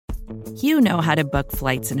You know how to book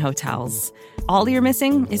flights and hotels. All you're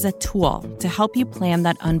missing is a tool to help you plan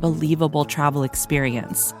that unbelievable travel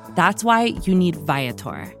experience. That's why you need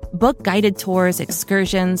Viator. Book guided tours,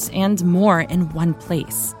 excursions, and more in one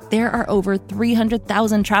place. There are over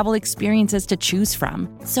 300,000 travel experiences to choose from,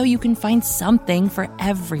 so you can find something for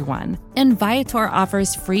everyone. And Viator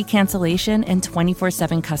offers free cancellation and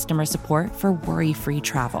 24/7 customer support for worry-free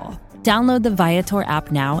travel. Download the Viator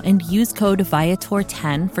app now and use code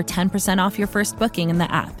Viator10 for 10% off your first booking in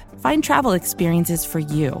the app. Find travel experiences for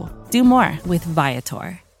you. Do more with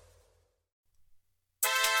Viator.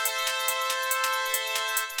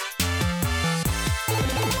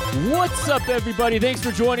 What's up, everybody? Thanks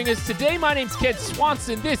for joining us today. My name's Kent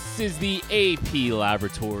Swanson. This is the AP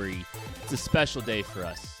Laboratory. It's a special day for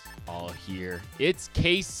us all here. It's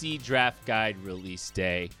KC Draft Guide release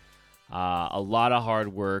day. A lot of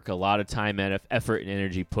hard work, a lot of time, effort, and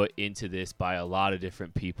energy put into this by a lot of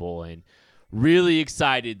different people, and really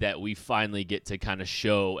excited that we finally get to kind of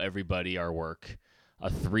show everybody our work. A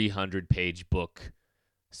 300-page book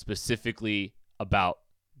specifically about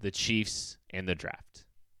the Chiefs and the draft.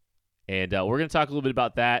 And we're going to talk a little bit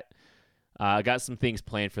about that. I got some things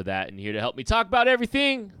planned for that, and here to help me talk about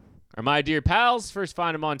everything are my dear pals. First,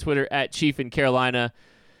 find them on Twitter at Chief in Carolina.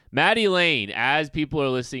 Maddie Lane, as people are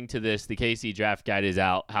listening to this, the KC Draft Guide is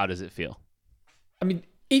out. How does it feel? I mean,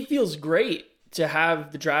 it feels great to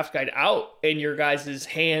have the draft guide out in your guys'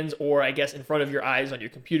 hands, or I guess in front of your eyes on your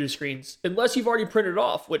computer screens, unless you've already printed it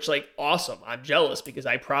off, which, like, awesome. I'm jealous because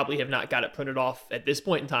I probably have not got it printed off at this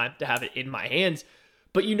point in time to have it in my hands.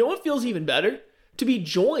 But you know what feels even better? To be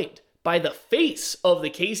joined by the face of the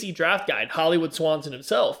KC Draft Guide, Hollywood Swanson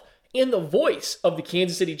himself, and the voice of the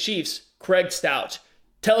Kansas City Chiefs, Craig Stout.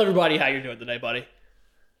 Tell everybody how you're doing today, buddy.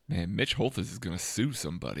 Man, Mitch Holthus is going to sue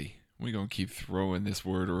somebody. We're going to keep throwing this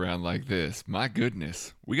word around like this. My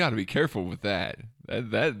goodness. We got to be careful with that.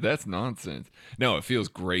 That's nonsense. No, it feels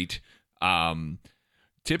great.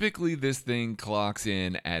 Typically, this thing clocks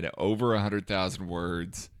in at over 100,000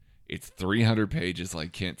 words. It's 300 pages,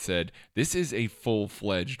 like Kent said. This is a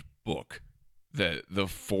full-fledged book. The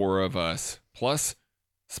four of us, plus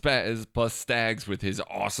Stags with his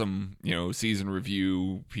awesome, season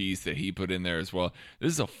review piece that he put in there as well.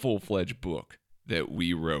 This is a full-fledged book that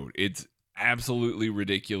we wrote. It's absolutely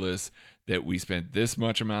ridiculous that we spent this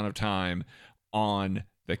much amount of time on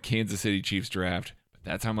the Kansas City Chiefs draft, but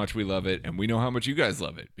that's how much we love it, and we know how much you guys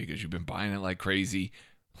love it because you've been buying it like crazy.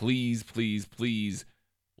 Please, please, please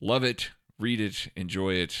love it, read it,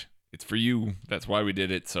 enjoy it. It's for you. That's why we did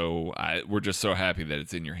it. So we're just so happy that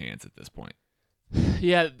it's in your hands at this point.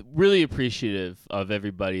 Yeah, really appreciative of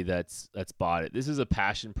everybody that's bought it. This is a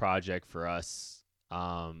passion project for us.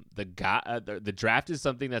 The draft is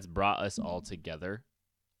something that's brought us all together.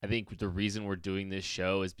 I think the reason we're doing this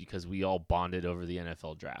show is because we all bonded over the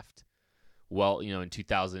NFL draft. Well, in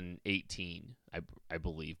 2018, I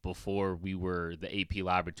believe, before we were the AP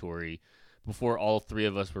Laboratory, before all three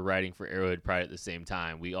of us were writing for Arrowhead Pride at the same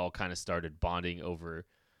time, we all kind of started bonding over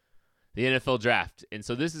the NFL draft. And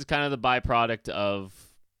so this is kind of the byproduct of,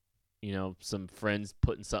 some friends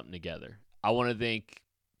putting something together. I want to thank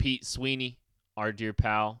Pete Sweeney, our dear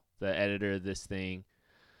pal, the editor of this thing.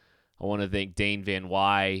 I want to thank Dane Van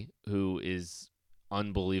Wy, who is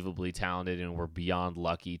unbelievably talented, and we're beyond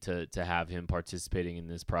lucky to have him participating in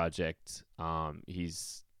this project.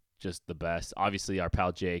 He's just the best. Obviously, our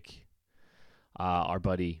pal Jake, our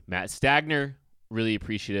buddy Matt Stagner. Really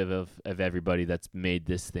appreciative of everybody that's made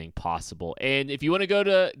this thing possible. And if you want to go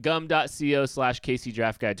to gum.co/KC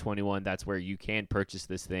Draft Guide 21, that's where you can purchase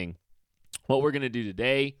this thing. What we're going to do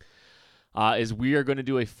today is we are going to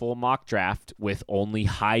do a full mock draft with only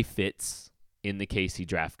high fits in the KC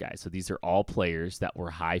Draft Guide. So these are all players that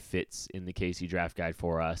were high fits in the KC Draft Guide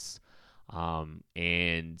for us.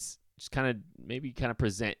 And just kind of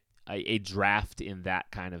present a draft in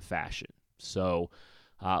that kind of fashion. So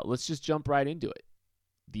let's just jump right into it.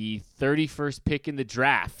 The 31st pick in the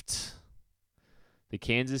draft, the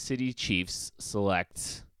Kansas City Chiefs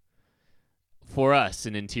select for us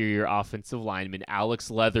an interior offensive lineman, Alex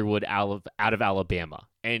Leatherwood out of Alabama.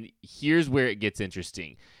 And here's where it gets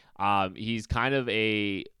interesting. He's kind of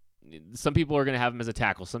some people are going to have him as a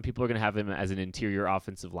tackle. Some people are going to have him as an interior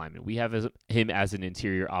offensive lineman. We have him as an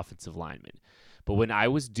interior offensive lineman. But when I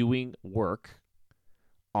was doing work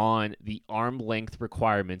on the arm length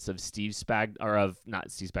requirements of not Steve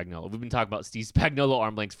Spagnuolo. We've been talking about Steve Spagnuolo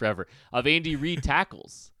arm lengths forever. Of Andy Reid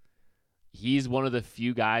tackles. He's one of the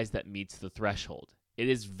few guys that meets the threshold. It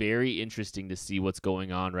is very interesting to see what's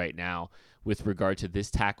going on right now with regard to this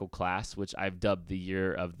tackle class, which I've dubbed the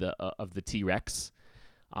year of the T-Rex.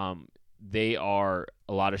 they are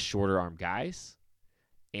a lot of shorter arm guys,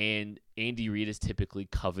 and Andy Reid is typically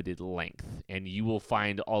coveted length. And you will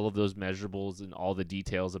find all of those measurables and all the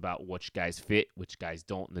details about which guys fit, which guys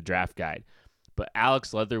don't in the draft guide. But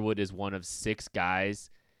Alex Leatherwood is one of 6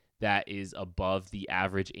 guys that is above the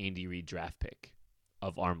average Andy Reid draft pick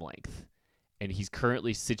of arm length. And he's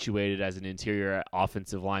currently situated as an interior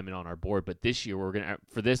offensive lineman on our board. But this year,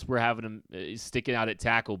 we're having him sticking out at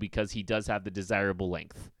tackle because he does have the desirable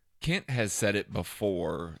length. Kent has said it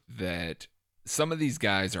before that some of these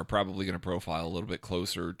guys are probably going to profile a little bit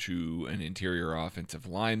closer to an interior offensive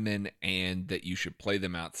lineman, and that you should play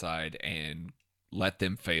them outside and let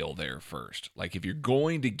them fail there first. Like, if you're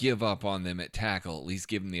going to give up on them at tackle, at least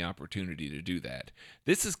give them the opportunity to do that.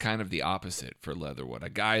 This is kind of the opposite for Leatherwood, a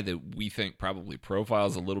guy that we think probably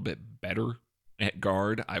profiles a little bit better at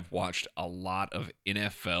guard. I've watched a lot of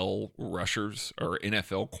NFL rushers or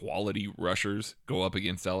NFL quality rushers go up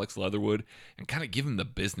against Alex Leatherwood and kind of give him the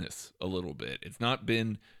business a little bit. It's not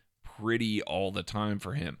been pretty all the time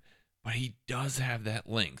for him, but he does have that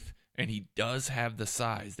length. And he does have the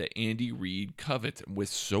size that Andy Reid covets. And with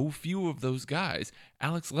so few of those guys,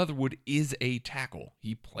 Alex Leatherwood is a tackle.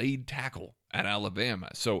 He played tackle at Alabama.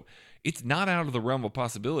 So it's not out of the realm of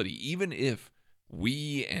possibility. Even if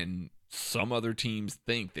we and some other teams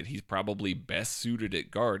think that he's probably best suited at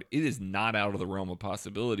guard, it is not out of the realm of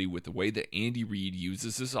possibility with the way that Andy Reid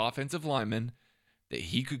uses his offensive linemen that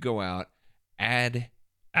he could go out, add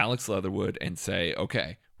Alex Leatherwood, and say,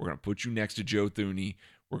 okay, we're going to put you next to Joe Thuney.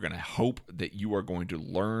 We're going to hope that you are going to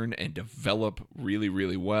learn and develop really,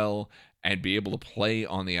 really well and be able to play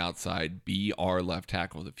on the outside, be our left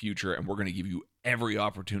tackle of the future. And we're going to give you every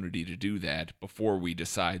opportunity to do that before we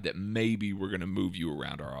decide that maybe we're going to move you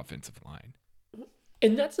around our offensive line.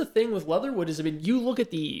 And that's the thing with Leatherwood is, I mean, you look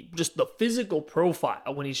at the physical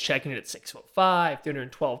profile when he's checking it at 6'5",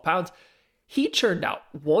 312 pounds. He churned out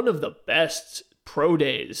one of the best pro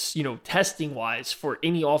days, testing wise for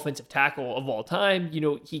any offensive tackle of all time.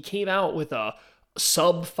 He came out with a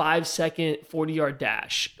sub 5-second 40-yard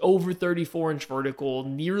dash, over 34-inch vertical,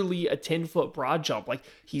 nearly a 10-foot broad jump. Like,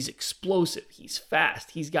 he's explosive, he's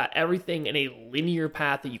fast, he's got everything in a linear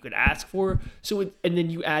path that you could ask for. And then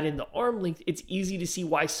you add in the arm length, it's easy to see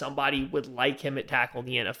why somebody would like him at tackle in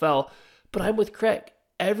the NFL. But I'm with Craig.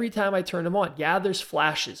 Every time I turn him on, there's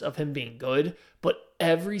flashes of him being good, but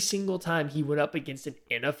every single time he went up against an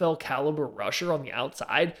NFL caliber rusher on the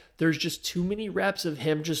outside, there's just too many reps of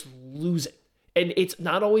him just losing. And it's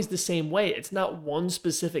not always the same way. It's not one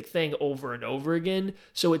specific thing over and over again.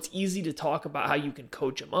 So it's easy to talk about how you can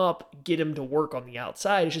coach him up, get him to work on the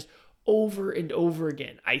outside. It's just over and over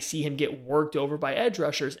again, I see him get worked over by edge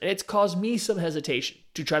rushers, and it's caused me some hesitation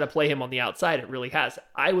to try to play him on the outside. It really has.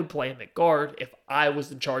 I would play him at guard if I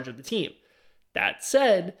was in charge of the team. That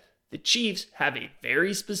said, the Chiefs have a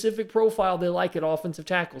very specific profile they like at offensive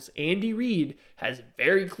tackles. Andy Reid has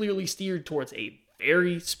very clearly steered towards a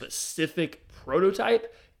very specific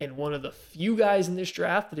prototype, and one of the few guys in this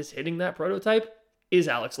draft that is hitting that prototype is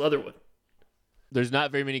Alex Leatherwood. There's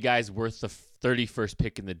not very many guys worth the 31st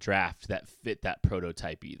pick in the draft that fit that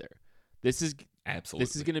prototype either. This is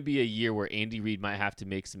going to be a year where Andy Reid might have to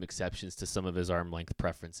make some exceptions to some of his arm length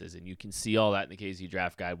preferences, and you can see all that in the KC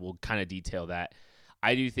draft guide. We'll kind of detail that.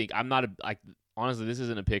 I do think honestly, this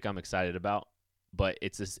isn't a pick I'm excited about, but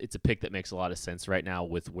it's a pick that makes a lot of sense right now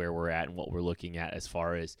with where we're at and what we're looking at as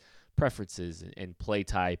far as preferences and play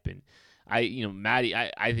type. And Maddie,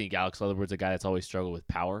 I think Alex Leatherwood's a guy that's always struggled with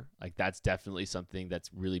power. Like, that's definitely something that's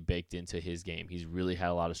really baked into his game. He's really had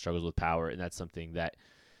a lot of struggles with power, and that's something that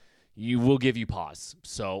you will give you pause.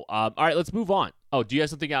 So, all right, let's move on. Oh, do you have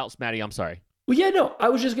something else, Maddie? I'm sorry. Well, yeah, no, I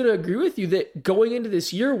was just going to agree with you that going into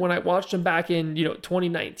this year, when I watched him back in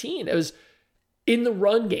 2019, it was in the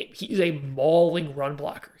run game. He's a mauling run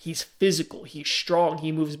blocker. He's physical. He's strong.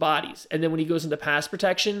 He moves bodies. And then when he goes into pass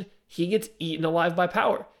protection, he gets eaten alive by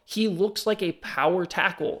power. He looks like a power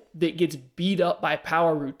tackle that gets beat up by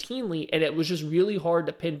power routinely, and it was just really hard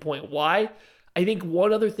to pinpoint why. I think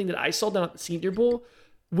one other thing that I saw down at the Senior Bowl,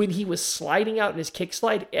 when he was sliding out in his kick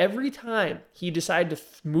slide, every time he decided to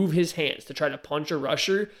move his hands to try to punch a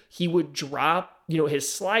rusher, he would drop,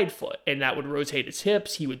 his slide foot, and that would rotate his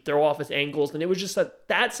hips. He would throw off his ankles, and it was just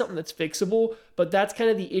that's something that's fixable. But that's kind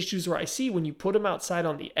of the issues where I see when you put him outside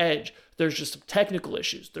on the edge, there's just some technical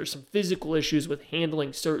issues. There's some physical issues with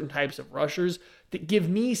handling certain types of rushers that give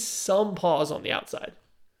me some pause on the outside.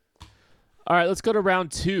 All right, let's go to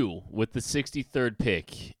round 2 with the 63rd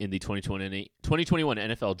pick in the 2021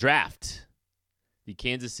 NFL Draft. The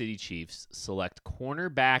Kansas City Chiefs select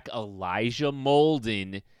cornerback Elijah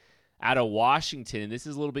Molden out of Washington. And this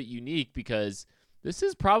is a little bit unique because This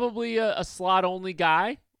is probably a slot-only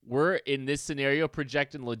guy. We're, in this scenario,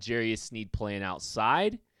 projecting L'Jarius Sneed playing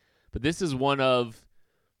outside. But this is one of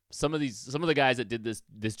some of the guys that did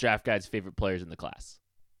this draft guide's favorite players in the class.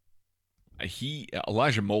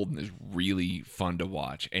 Elijah Molden is really fun to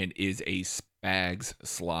watch and is a Spags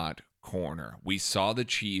slot corner. We saw the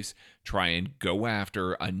Chiefs try and go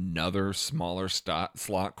after another smaller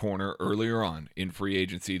slot corner earlier on in free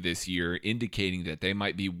agency this year, indicating that they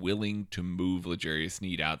might be willing to move L'Jarius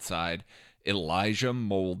Sneed outside. Elijah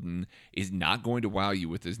Molden is not going to wow you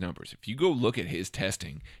with his numbers. If you go look at his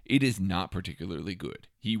testing, it is not particularly good.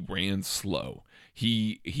 He ran slow.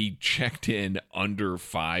 He checked in under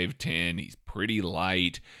 5'10". He's pretty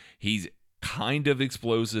light. He's kind of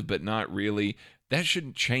explosive, but not really. That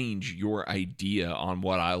shouldn't change your idea on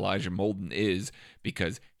what Elijah Molden is,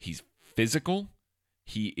 because he's physical,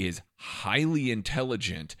 he is highly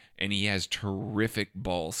intelligent, and he has terrific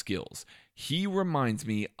ball skills. He reminds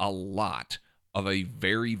me a lot of a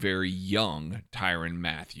very, very young Tyrann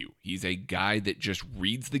Mathieu. He's a guy that just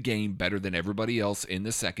reads the game better than everybody else in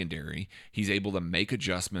the secondary. He's able to make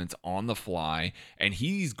adjustments on the fly, and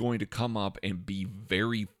he's going to come up and be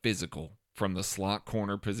very physical from the slot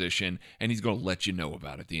corner position, and he's going to let you know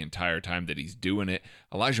about it the entire time that he's doing it.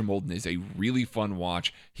 Elijah Molden is a really fun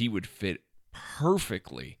watch. He would fit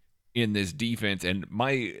perfectly in this defense, and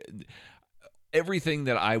everything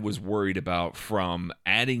that I was worried about from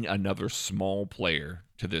adding another small player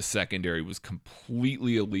to this secondary was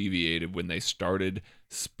completely alleviated when they started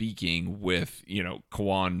speaking with,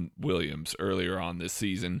 Kwan Williams earlier on this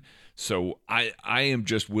season. So I am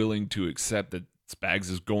just willing to accept that Spags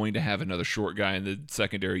is going to have another short guy in the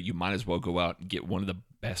secondary. You might as well go out and get one of the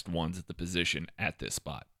best ones at the position at this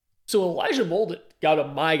spot. So Elijah Molden got a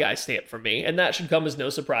my guy stamp from me, and that should come as no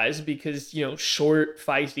surprise because, short,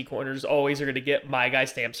 feisty corners always are going to get my guy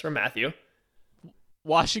stamps from Matthew.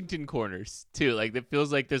 Washington corners, too. Like, it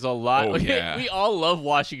feels like there's a lot. Oh, yeah. We all love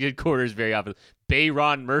Washington corners very often.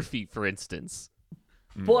 Bayron Murphy, for instance.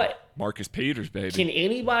 But Marcus Peters, baby. Can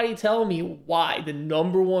anybody tell me why, the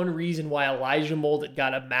number one reason why Elijah Molden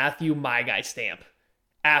got a Matthew my guy stamp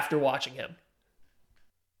after watching him?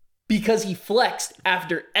 Because he flexed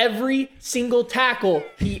after every single tackle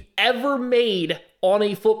he ever made on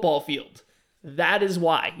a football field. That is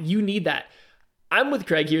why. You need that. I'm with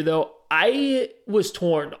Craig here, though. I was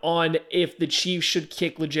torn on if the Chiefs should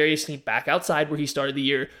kick L'Jarius Sneed back outside where he started the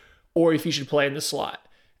year, or if he should play in the slot.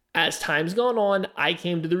 As time's gone on, I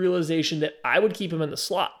came to the realization that I would keep him in the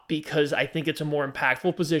slot because I think it's a more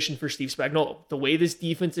impactful position for Steve Spagnuolo. The way this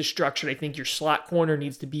defense is structured, I think your slot corner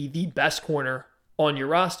needs to be the best corner on your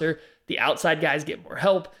roster. The outside guys get more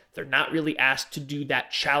help. They're not really asked to do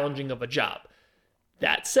that challenging of a job.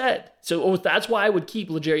 That said, that's why I would keep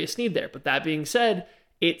L'Jarius Sneed there. But that being said,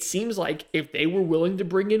 it seems like if they were willing to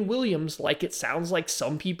bring in Williams, like it sounds like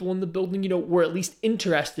some people in the building, were at least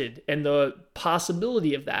interested in the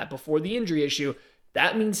possibility of that before the injury issue,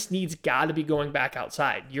 that means Sneed's got to be going back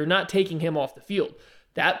outside. You're not taking him off the field.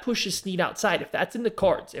 That pushes Sneed outside. If that's in the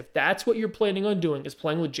cards, if that's what you're planning on doing, is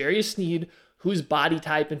playing L'Jarius Sneed, whose body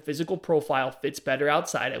type and physical profile fits better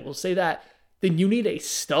outside, I will say that, then you need a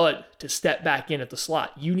stud to step back in at the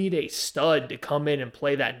slot. You need a stud to come in and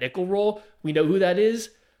play that nickel role. We know who that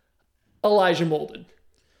is. Elijah Molden.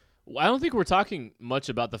 Well, I don't think we're talking much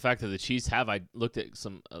about the fact that the Chiefs have looked at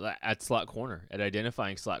some at slot corner, at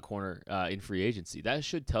identifying slot corner in free agency. That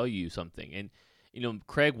should tell you something. And,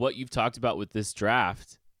 Craig, what you've talked about with this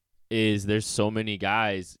draft is there's so many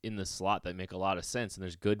guys in the slot that make a lot of sense, and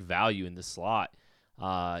there's good value in the slot,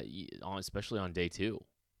 especially on day two.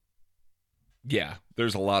 Yeah,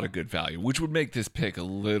 there's a lot of good value, which would make this pick a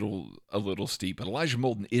little steep. But Elijah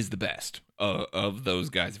Molden is the best of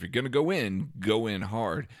those guys. If you're going to go in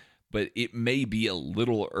hard. But it may be a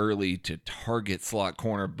little early to target slot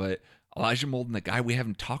corner. But Elijah Molden, the guy we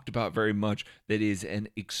haven't talked about very much, that is an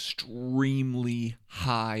extremely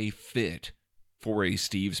high fit for a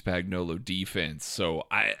Steve Spagnuolo defense. So,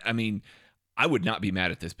 I mean, I would not be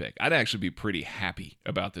mad at this pick. I'd actually be pretty happy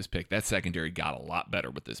about this pick. That secondary got a lot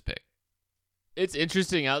better with this pick. It's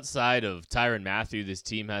interesting, outside of Tyrann Mathieu, this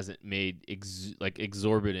team hasn't made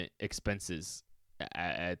exorbitant expenses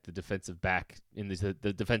at the defensive back in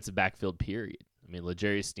the defensive backfield period. I mean,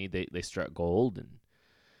 L'Jarius Sneed, they struck gold, and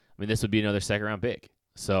I mean, this would be another second round pick.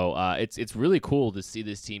 So it's really cool to see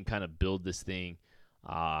this team kind of build this thing,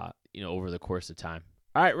 over the course of time.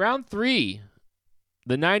 All right, round 3,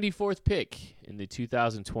 the 94th pick in the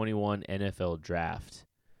 2021 NFL Draft.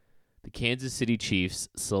 The Kansas City Chiefs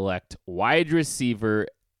select wide receiver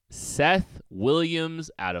Seth Williams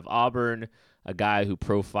out of Auburn, a guy who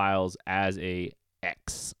profiles as a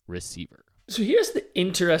X receiver. So here's the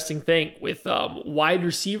interesting thing with wide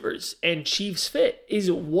receivers and Chiefs fit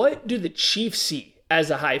is what do the Chiefs see as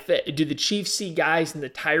a high fit? Do the Chiefs see guys in the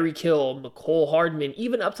Tyreek Hill, Mecole Hardman,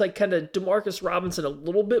 even up to like kind of Demarcus Robinson a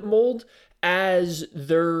little bit mold as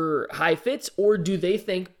their high fits? Or do they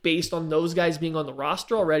think based on those guys being on the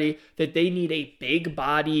roster already that they need a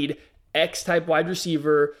big-bodied X-type wide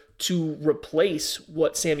receiver to replace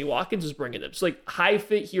what Sammy Watkins is bringing them? So like high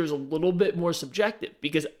fit here is a little bit more subjective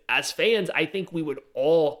because as fans, I think we would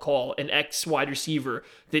all call an X wide receiver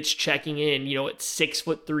that's checking in, at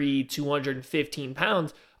 6'3", 215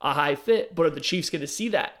 pounds, a high fit. But are the Chiefs going to see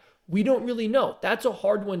that? We don't really know. That's a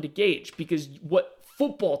hard one to gauge because what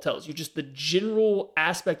football tells you, just the general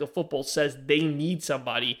aspect of football says they need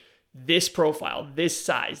somebody this profile, this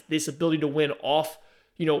size, this ability to win off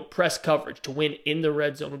press coverage, to win in the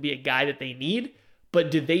red zone would be a guy that they need.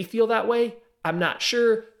 But do they feel that way? I'm not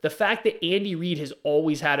sure. The fact that Andy Reid has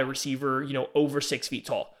always had a receiver, over 6 feet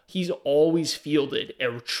tall. He's always fielded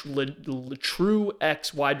a true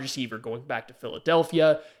X wide receiver going back to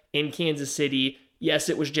Philadelphia, in Kansas City. Yes,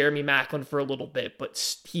 it was Jeremy Maclin for a little bit,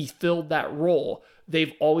 but he filled that role.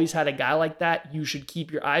 They've always had a guy like that. You should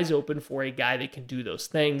keep your eyes open for a guy that can do those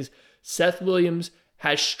things. Seth Williams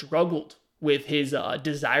has struggled with his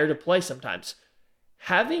desire to play sometimes.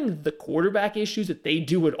 Having the quarterback issues that they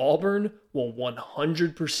do at Auburn will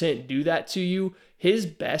 100% do that to you. His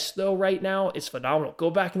best, though, right now is phenomenal. Go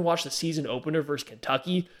back and watch the season opener versus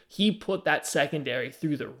Kentucky. He put that secondary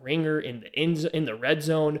through the ringer in the red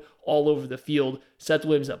zone, all over the field. Seth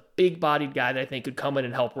Williams, a big-bodied guy that I think could come in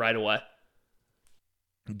and help right away.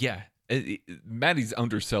 Yeah, Maddie's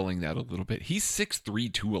underselling that a little bit. He's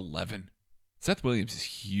 6'3", 211. Seth Williams is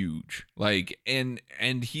huge. And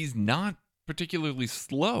he's not particularly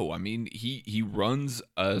slow. I mean, he runs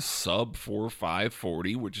a sub 4.5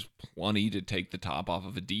 40, which is plenty to take the top off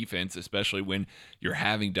of a defense, especially when you're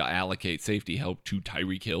having to allocate safety help to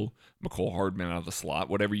Tyreek Hill, Mecole Hardman out of the slot,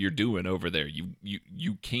 whatever you're doing over there.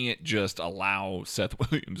 You can't just allow Seth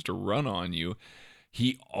Williams to run on you.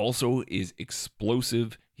 He also is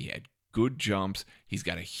explosive. He had good jumps. He's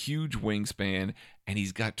got a huge wingspan, and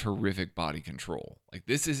he's got terrific body control.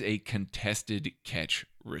 This is a contested catch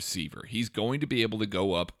receiver. He's going to be able to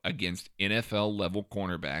go up against NFL level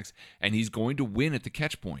cornerbacks, and he's going to win at the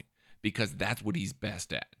catch point because that's what he's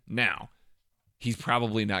best at. Now, he's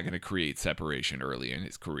probably not going to create separation early in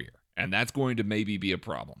his career, and that's going to maybe be a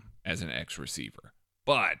problem as an X receiver.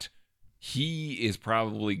 But he is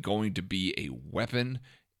probably going to be a weapon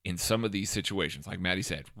in some of these situations. Like Maddie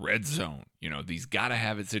said, red zone, these gotta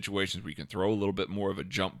have it situations where you can throw a little bit more of a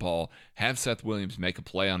jump ball, have Seth Williams make a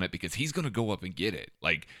play on it because he's going to go up and get it.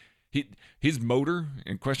 His motor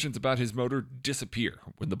and questions about his motor disappear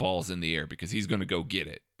when the ball's in the air because he's going to go get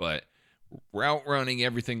it. But route running,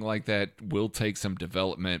 everything like that will take some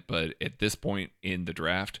development. But at this point in the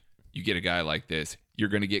draft, you get a guy like this, you're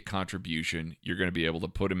going to get contribution. You're going to be able to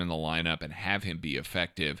put him in the lineup and have him be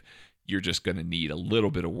effective. You're just going to need a little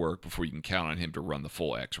bit of work before you can count on him to run the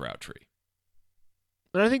full X route tree.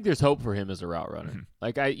 And I think there's hope for him as a route runner.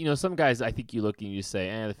 Some guys, I think you look and you say,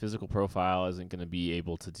 the physical profile isn't going to be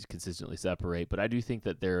able to consistently separate. But I do think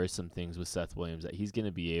that there are some things with Seth Williams that he's going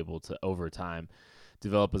to be able to, over time,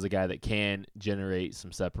 develop as a guy that can generate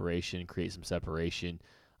some separation, create some separation.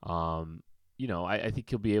 I think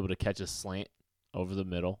he'll be able to catch a slant over the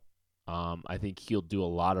middle. I think he'll do a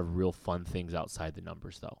lot of real fun things outside the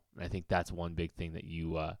numbers, though. And I think that's one big thing that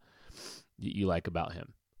you like about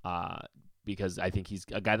him. Because I think he's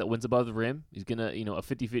a guy that wins above the rim. He's going to, a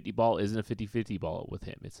 50-50 ball isn't a 50-50 ball with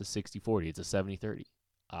him. It's a 60-40. It's a 70-30.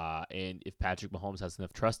 And if Patrick Mahomes has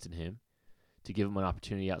enough trust in him to give him an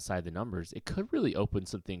opportunity outside the numbers, it could really open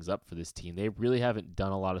some things up for this team. They really haven't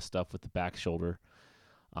done a lot of stuff with the back shoulder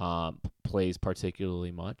plays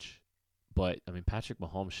particularly much. But, Patrick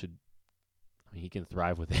Mahomes he can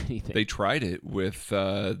thrive with anything. They tried it with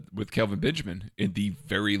Kelvin Benjamin in the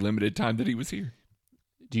very limited time that he was here.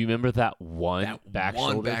 Do you remember that one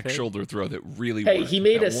back shoulder throw that really worked? He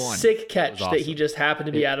made a sick catch that he just happened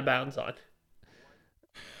to be out of bounds on.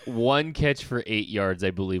 One catch for 8 yards,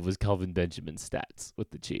 I believe, was Kelvin Benjamin's stats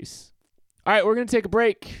with the Chiefs. All right, we're going to take a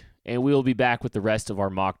break, and we'll be back with the rest of our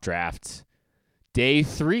mock draft. Day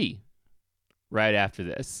 3, right after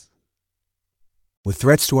this. With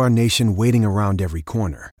threats to our nation waiting around every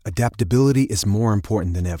corner, adaptability is more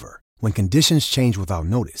important than ever. When conditions change without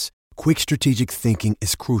notice, quick strategic thinking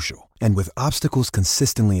is crucial. And with obstacles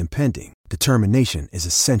consistently impending, determination is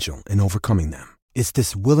essential in overcoming them. It's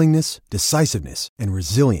this willingness, decisiveness, and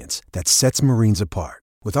resilience that sets Marines apart.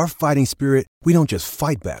 With our fighting spirit, we don't just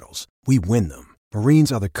fight battles, we win them.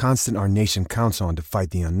 Marines are the constant our nation counts on to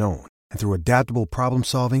fight the unknown. And through adaptable problem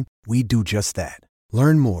solving, we do just that.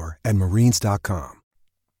 Learn more at marines.com.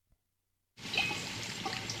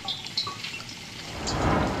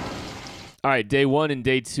 All right, day 1 and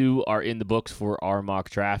day 2 are in the books for our mock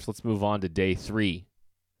drafts. Let's move on to day 3.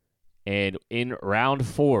 And in round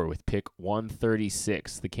 4 with pick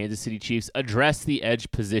 136, the Kansas City Chiefs address the edge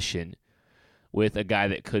position with a guy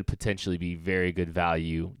that could potentially be very good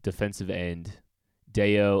value, defensive end,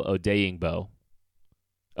 Dayo Odeyingbo.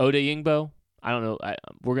 Odeyingbo? I don't know.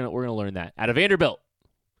 We're gonna learn that. Out of Vanderbilt.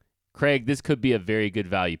 Craig, this could be a very good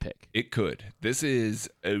value pick. It could.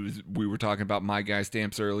 We were talking about my guy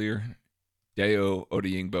stamps earlier. Dayo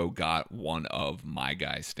Odeyingbo got one of my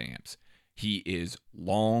guy stamps. He is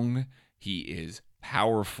long, he is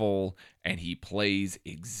powerful, and he plays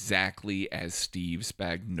exactly as Steve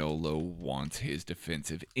Spagnuolo wants his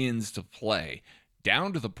defensive ends to play,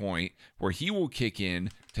 down to the point where he will kick in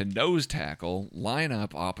to nose tackle, line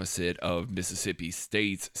up opposite of Mississippi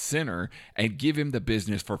State's center, and give him the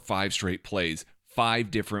business for 5 straight plays,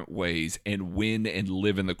 5 different ways, and win and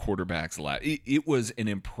live in the quarterback's lap. It was an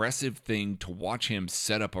impressive thing to watch him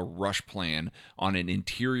set up a rush plan on an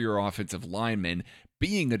interior offensive lineman,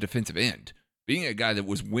 being a defensive end, being a guy that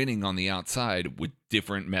was winning on the outside with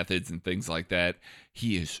different methods and things like that.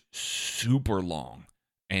 He is super long,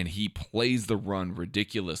 and he plays the run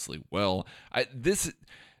ridiculously well.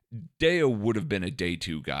 Dayo would have been a day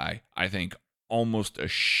 2 guy, I think, almost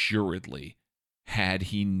assuredly, had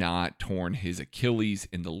he not torn his Achilles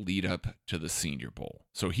in the lead up to the Senior Bowl.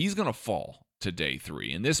 So he's going to fall to day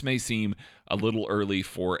 3. And this may seem a little early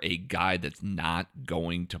for a guy that's not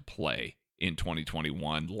going to play in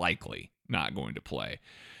 2021, likely not going to play.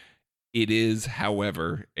 It is,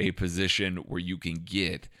 however, a position where you can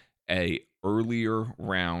get a earlier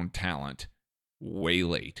round talent way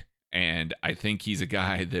late. And I think he's a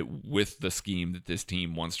guy that, with the scheme that this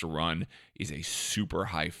team wants to run, is a super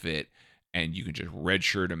high fit. And you can just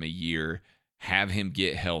redshirt him a year, have him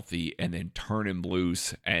get healthy, and then turn him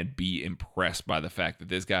loose and be impressed by the fact that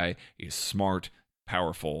this guy is smart,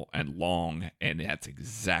 powerful, and long. And that's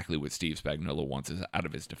exactly what Steve Spagnuolo wants out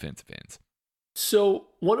of his defensive ends. So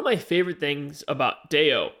one of my favorite things about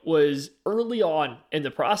Dayo was early on in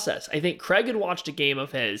the process. I think Craig had watched a game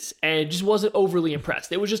of his and just wasn't overly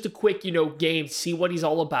impressed. It was just a quick, game, see what he's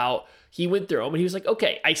all about. He went through them and he was like,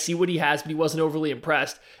 okay, I see what he has, but he wasn't overly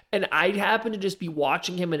impressed. And I happened to just be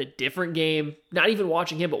watching him in a different game, not even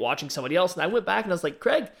watching him, but watching somebody else. And I went back and I was like,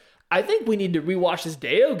 Craig, I think we need to rewatch this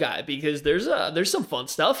Dayo guy because there's some fun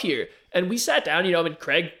stuff here. And we sat down, and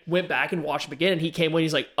Craig went back and watched him again. And he came when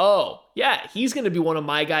he's like, oh, yeah, he's going to be one of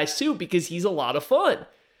my guys too because he's a lot of fun.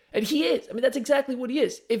 And he is. I mean, that's exactly what he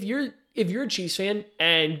is. If you're a Chiefs fan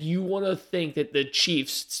and you want to think that the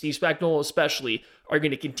Chiefs, Steve Spagnuolo especially, are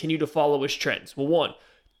going to continue to follow his trends. Well, one,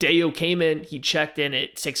 Dayo came in, he checked in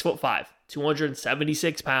at 6'5",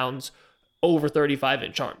 276 pounds, over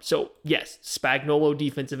 35-inch arm. So yes, Spagnuolo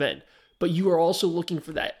defensive end. But you are also looking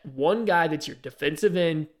for that one guy that's your defensive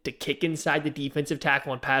end to kick inside the defensive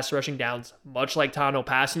tackle on pass rushing downs, much like Tanoh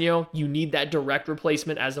Kpassagnon. You need that direct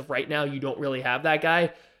replacement. As of right now, you don't really have that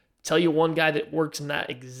guy. Tell you one guy that works in that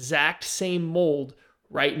exact same mold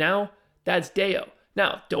right now, that's Dayo.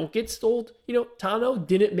 Now, don't get sold. Tanoh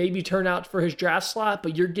didn't maybe turn out for his draft slot,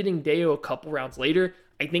 but you're getting Dayo a couple rounds later.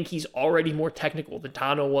 I think he's already more technical than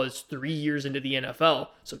Tanoh was 3 years into the NFL.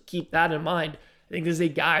 So keep that in mind. I think this is a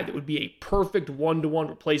guy that would be a perfect one-to-one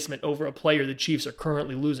replacement over a player the Chiefs are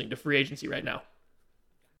currently losing to free agency right now.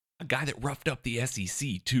 A guy that roughed up the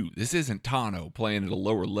SEC, too. This isn't Tanoh playing at a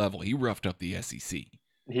lower level. He roughed up the SEC.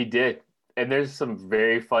 He did. And there's some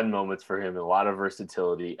very fun moments for him, a lot of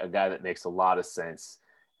versatility, a guy that makes a lot of sense.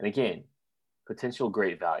 And again, potential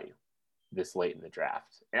great value this late in the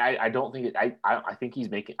draft. And I don't think I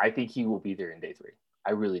think he will be there in day 3.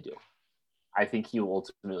 I really do. I think he will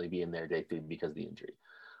ultimately be in there day 3 because of the injury.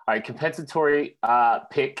 All right, compensatory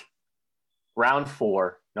pick, round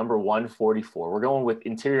 4, number 144. We're going with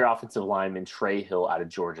interior offensive lineman Trey Hill out of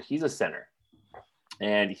Georgia. He's a center,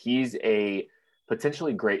 and he's a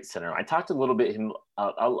potentially great center. I talked a little bit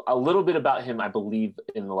about him, I believe,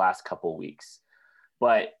 in the last couple of weeks.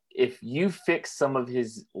 But if you fix some of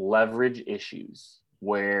his leverage issues,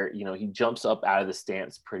 where he jumps up out of the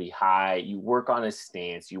stance pretty high, you work on his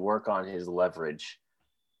stance, you work on his leverage,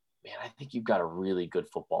 man, I think you've got a really good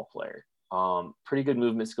football player. Pretty good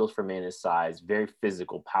movement skills for a man his size, very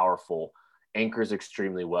physical, powerful, anchors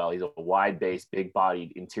extremely well. He's a wide base, big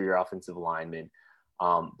bodied interior offensive lineman.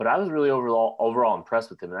 But I was really overall impressed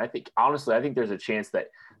with him. And I think there's a chance that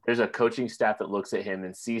there's a coaching staff that looks at him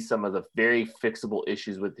and sees some of the very fixable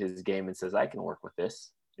issues with his game and says, I can work with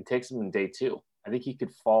this, and takes him in day 2. I think he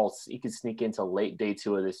could sneak into late day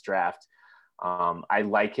 2 of this draft. I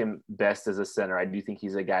like him best as a center. I do think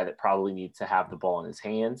he's a guy that probably needs to have the ball in his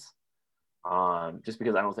hands. Just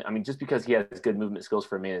because he has good movement skills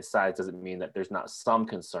for a man his size doesn't mean that there's not some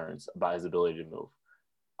concerns about his ability to move.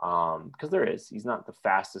 Because there is. He's not the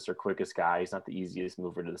fastest or quickest guy. He's not the easiest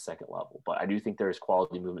mover to the second level. But I do think there's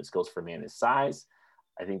quality movement skills for a man his size.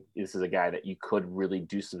 I think this is a guy that you could really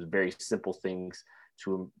do some very simple things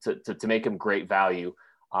to make him great value.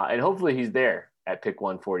 And hopefully he's there at pick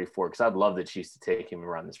 144, because I'd love the Chiefs to take him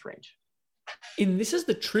around this range. And this is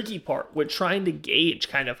the tricky part with trying to gauge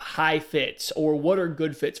kind of high fits or what are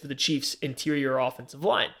good fits for the Chiefs' interior offensive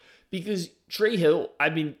line. Because Trey Hill, I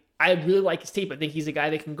really like his tape. I think he's a guy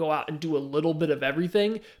that can go out and do a little bit of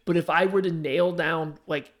everything. But if I were to nail down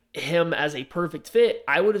like him as a perfect fit,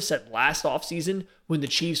 I would have said last offseason when the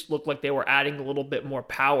Chiefs looked like they were adding a little bit more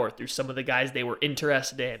power through some of the guys they were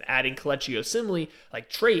interested in, adding Kelechi Osemele, like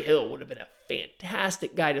Trey Hill would have been a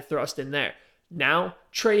fantastic guy to thrust in there. Now,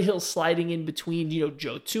 Trey Hill sliding in between,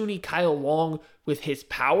 Joe Thuney, Kyle Long with his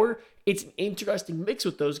power. It's an interesting mix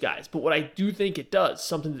with those guys. But what I do think it does,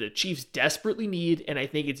 something that the Chiefs desperately need, and I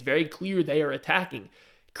think it's very clear they are attacking,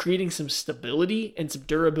 creating some stability and some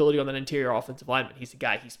durability on that interior offensive lineman. He's a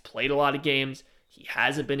guy, he's played a lot of games. He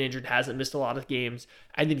hasn't been injured, hasn't missed a lot of games.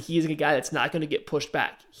 And then he's a guy that's not going to get pushed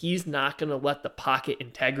back. He's not going to let the pocket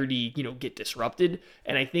integrity, get disrupted.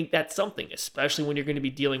 And I think that's something, especially when you're going to be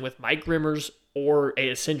dealing with Mike Rimmers or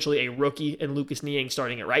essentially a rookie and Lucas Niang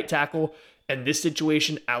starting at right tackle. And this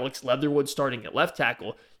situation, Alex Leatherwood starting at left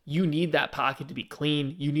tackle. You need that pocket to be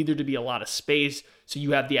clean. You need there to be a lot of space. So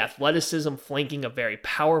you have the athleticism flanking a very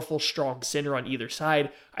powerful, strong center on either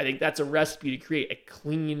side. I think that's a recipe to create a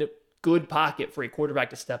clean, good pocket for a quarterback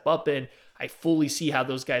to step up in. I fully see how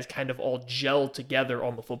those guys kind of all gel together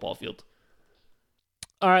on the football field.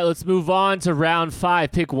 All right, let's move on to round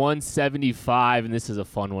 5, pick 175, and this is a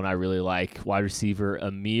fun one I really like. Wide receiver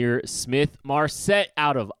Ihmir Smith-Marsette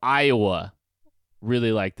out of Iowa.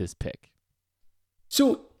 Really like this pick.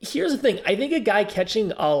 So here's the thing. I think a guy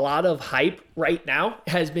catching a lot of hype right now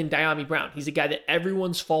has been Dyami Brown. He's a guy that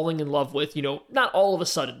everyone's falling in love with, not all of a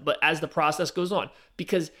sudden, but as the process goes on,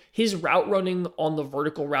 because his route running on the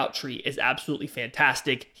vertical route tree is absolutely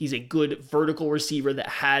fantastic. He's a good vertical receiver that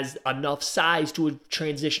has enough size to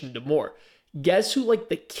transition into more. Guess who like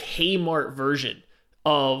the Kmart version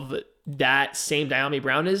of that same Dyami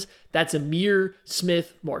Brown is? That's Ihmir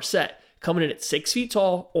Smith-Marsette. Coming in at 6 feet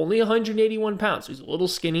tall, only 181 pounds. So he's a little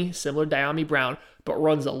skinny, similar to Dyami Brown, but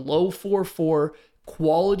runs a low 4.4,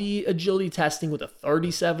 quality agility testing with a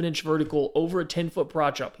 37-inch vertical, over a 10-foot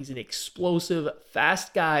broad jump. He's an explosive,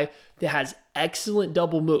 fast guy that has excellent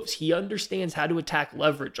double moves. He understands how to attack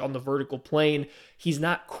leverage on the vertical plane. He's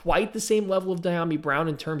not quite the same level of Dyami Brown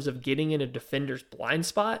in terms of getting in a defender's blind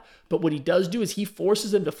spot, but what he does do is he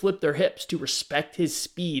forces them to flip their hips to respect his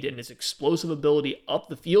speed and his explosive ability up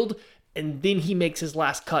the field, and then he makes his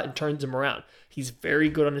last cut and turns him around. He's very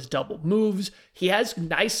good on his double moves. He has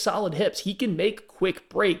nice, solid hips. He can make quick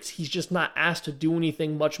breaks. He's just not asked to do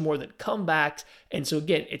anything much more than comebacks. And so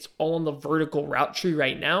again, it's all on the vertical route tree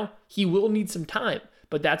right now. He will need some time,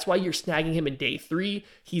 but that's why you're snagging him in day 3.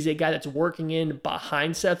 He's a guy that's working in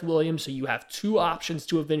behind Seth Williams, so you have 2 options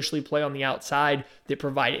to eventually play on the outside that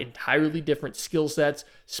provide entirely different skill sets.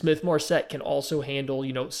 Smith-Marsette can also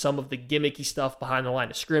handle, some of the gimmicky stuff behind the line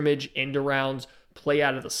of scrimmage, end arounds, play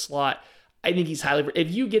out of the slot. I think he's highly... If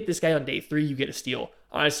you get this guy on day 3, you get a steal.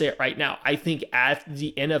 I'm going to say it right now. I think as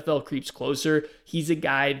the NFL creeps closer, he's a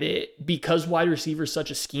guy that, because wide receiver is such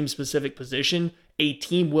a scheme-specific position, a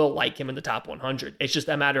team will like him in the top 100. It's just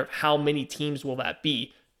a matter of how many teams will that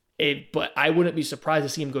be. But I wouldn't be surprised to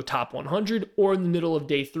see him go top 100 or in the middle of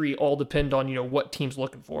day 3. All depend on, what team's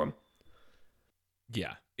looking for him.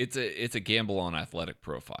 Yeah, it's a gamble on athletic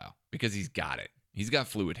profile because he's got it. He's got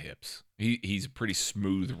fluid hips. He's a pretty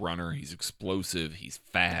smooth runner. He's explosive. He's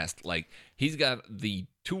fast. Like, he's got the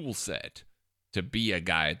tool set to be a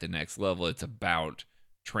guy at the next level. It's about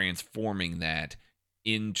transforming that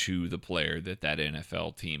into the player that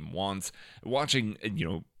NFL team wants. Watching,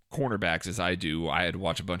 cornerbacks as I do, I had to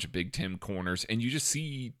watch a bunch of Big Ten corners, and you just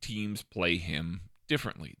see teams play him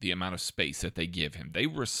differently. The amount of space that they give him. They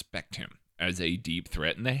respect him as a deep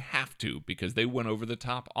threat, and they have to because they went over the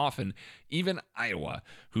top often. Even Iowa,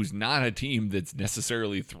 who's not a team that's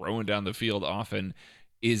necessarily throwing down the field often,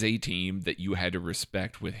 is a team that you had to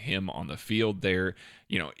respect with him on the field there.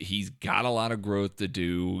 You know, he's got a lot of growth to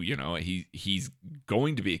do. You know, he's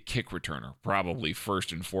going to be a kick returner, probably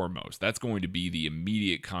first and foremost. That's going to be the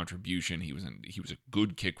immediate contribution. He was a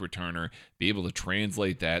good kick returner, be able to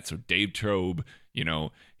translate that. So Dave Toub, you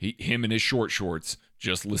know, him and his short shorts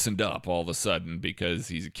just listened up all of a sudden because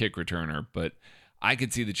he's a kick returner. But I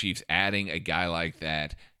could see the Chiefs adding a guy like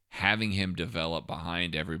that, having him develop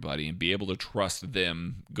behind everybody and be able to trust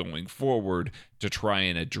them going forward to try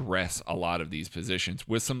and address a lot of these positions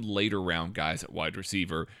with some later round guys at wide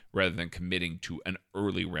receiver rather than committing to an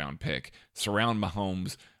early round pick. Surround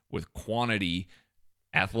Mahomes with quantity,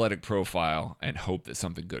 athletic profile, and hope that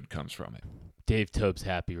something good comes from it. Dave Toub's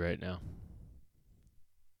happy right now.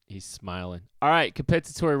 He's smiling. All right,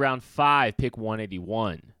 compensatory round 5, pick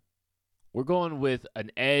 181. We're going with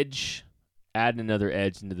an edge. Adding another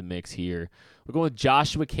edge into the mix here. We're going with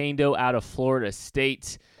Joshua Kaindoh out of Florida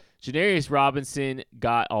State. Janarius Robinson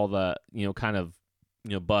got all the,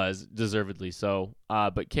 buzz, deservedly so.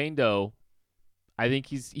 But Kaindoh, I think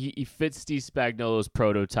he fits Steve Spagnuolo's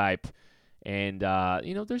prototype. And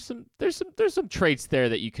there's some traits there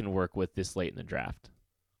that you can work with this late in the draft.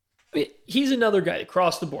 I mean, he's another guy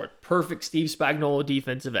across the board. Perfect Steve Spagnuolo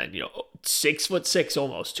defensive end. 6'6"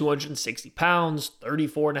 almost, 260 pounds,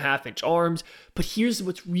 34.5-inch arms. But here's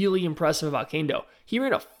what's really impressive about Kaindoh. He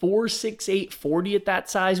ran a 4.68 40 at that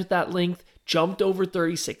size with that length, jumped over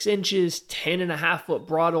 36 inches, 10.5-foot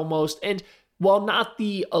broad almost. And while not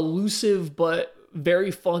the elusive but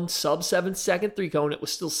very fun sub 7 second 3 cone, it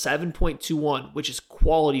was still 7.21, which is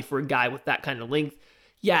quality for a guy with that kind of length.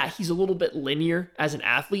 Yeah, he's a little bit linear as an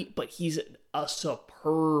athlete, but he's a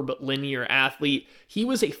superb linear athlete. He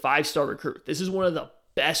was a 5-star recruit. This is one of the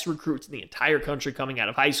best recruits in the entire country coming out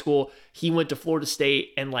of high school. He went to Florida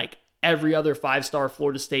State, and like every other 5-star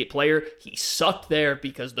Florida State player, he sucked there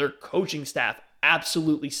because their coaching staff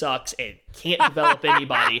absolutely sucks and can't develop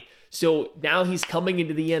anybody. So now he's coming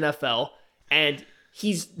into the NFL, and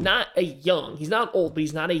he's not old, but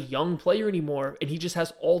he's not a young player anymore. And he just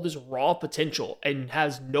has all this raw potential and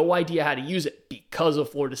has no idea how to use it because of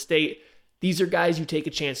Florida State. These are guys you take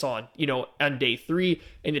a chance on, on day 3.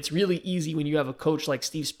 And it's really easy when you have a coach like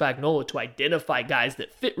Steve Spagnuolo to identify guys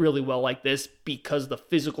that fit really well like this because the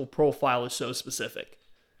physical profile is so specific.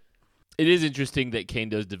 It is interesting that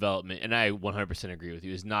Kaindoh's development, and I 100% agree with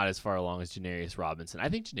you, is not as far along as Janarius Robinson. I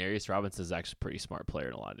think Janarius Robinson is actually a pretty smart player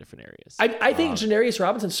in a lot of different areas. I think Janarius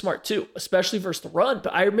Robinson's smart too, especially versus the run.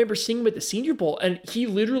 But I remember seeing him at the Senior Bowl, and he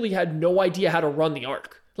literally had no idea how to run the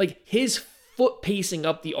arc. Like his foot pacing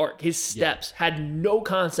up the arc, his steps, had no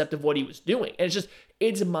concept of what he was doing. And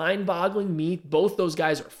it's mind-boggling me. Both those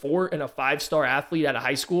guys are 4 and a 5-star athlete out of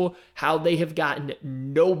high school, how they have gotten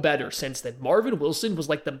no better since then. Marvin Wilson was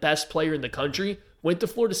like the best player in the country, went to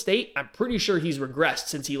Florida State. I'm pretty sure he's regressed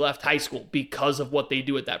since he left high school because of what they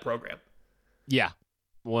do at that program. Yeah,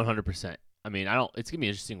 100%. I mean, it's going to be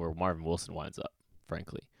interesting where Marvin Wilson winds up,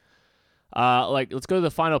 frankly. Let's go to the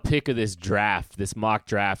final pick of this draft, this mock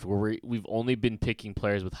draft, where we've only been picking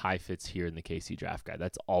players with high fits here in the KC Draft Guide.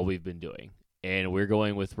 That's all we've been doing. And we're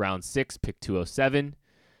going with round 6, pick 207.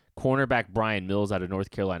 Cornerback Brian Mills out of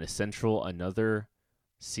North Carolina Central, another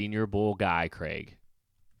Senior Bowl guy, Craig.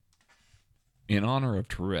 In honor of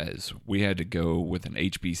Therese, we had to go with an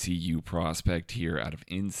HBCU prospect here out of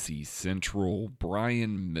NC Central,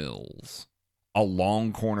 Brian Mills. A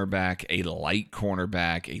long cornerback, a light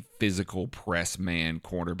cornerback, a physical press man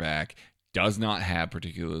cornerback. Does not have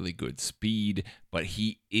particularly good speed, but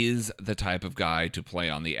he is the type of guy to play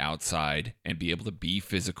on the outside and be able to be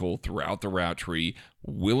physical throughout the route tree,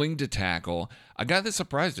 willing to tackle. A guy that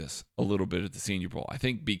surprised us a little bit at the Senior Bowl. I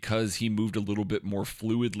think because he moved a little bit more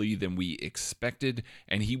fluidly than we expected,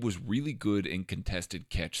 and he was really good in contested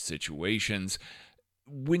catch situations.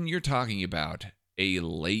 When you're talking about a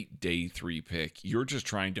late day 3 pick, you're just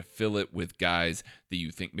trying to fill it with guys that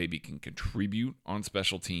you think maybe can contribute on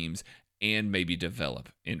special teams and maybe develop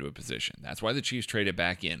into a position. That's why the Chiefs traded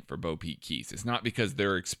back in for Bo Peep Keys. It's not because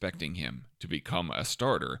they're expecting him to become a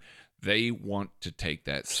starter. They want to take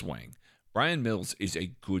that swing. Brian Mills is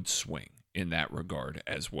a good swing in that regard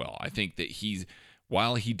as well. I think that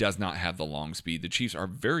while he does not have the long speed, the Chiefs are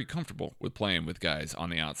very comfortable with playing with guys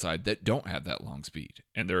on the outside that don't have that long speed,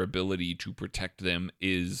 and their ability to protect them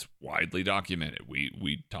is widely documented.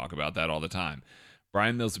 We talk about that all the time.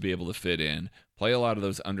 Brian Mills will be able to fit in, play a lot of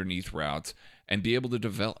those underneath routes, and be able to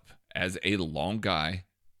develop as a long guy,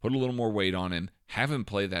 put a little more weight on him, have him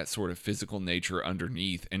play that sort of physical nature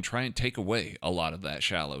underneath and try and take away a lot of that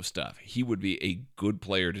shallow stuff. He would be a good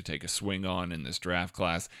player to take a swing on in this draft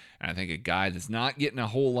class. And I think a guy that's not getting a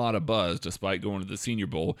whole lot of buzz despite going to the Senior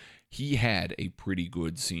Bowl, he had a pretty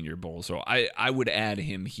good Senior Bowl. So I would add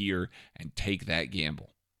him here and take that gamble.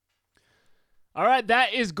 All right,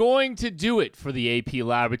 that is going to do it for the AP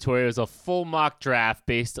Laboratory. It was a full mock draft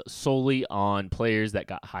based solely on players that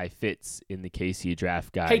got high fits in the KC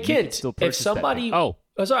draft guide. Hey, Kent, if somebody... sorry,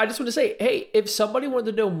 I just want to say, hey, if somebody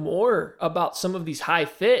wanted to know more about some of these high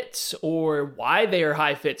fits or why they are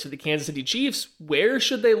high fits for the Kansas City Chiefs, where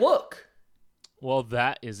should they look? Well,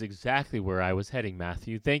 that is exactly where I was heading,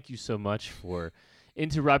 Matthew. Thank you so much for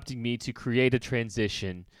interrupting me to create a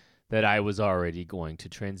transition that I was already going to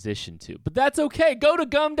transition to. But that's okay. Go to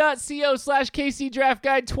gum.co/KC Draft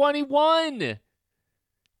Guide 21.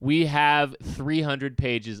 We have 300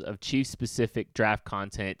 pages of Chiefs-specific draft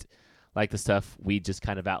content like the stuff we just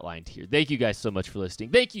kind of outlined here. Thank you guys so much for listening.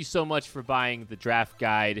 Thank you so much for buying the draft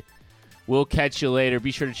guide. We'll catch you later.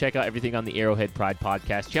 Be sure to check out everything on the Arrowhead Pride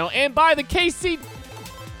podcast channel and buy the KC